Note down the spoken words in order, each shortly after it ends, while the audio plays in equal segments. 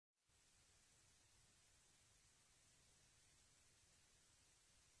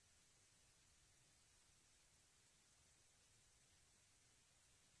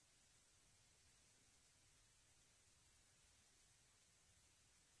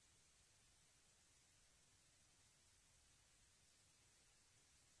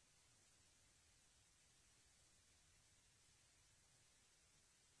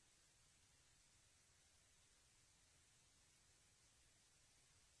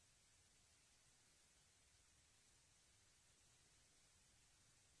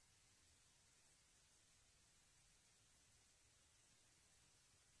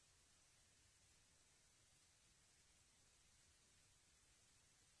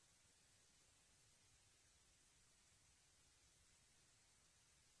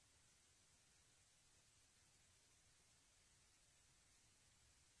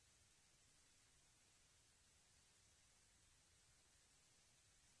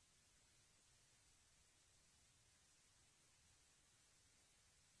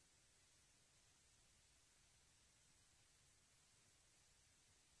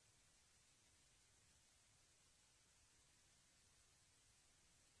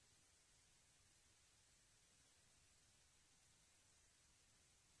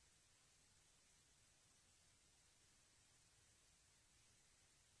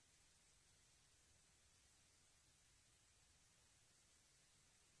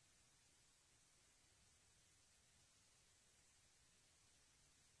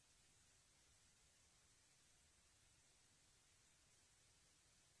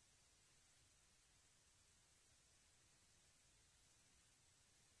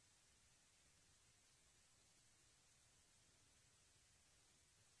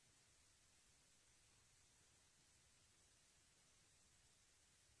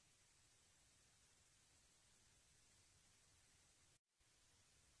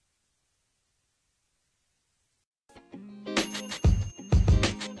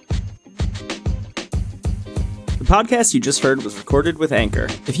podcast you just heard was recorded with Anchor.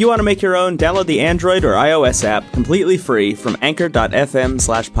 If you want to make your own, download the Android or iOS app completely free from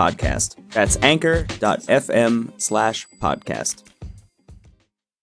anchor.fm/podcast. That's anchor.fm/podcast.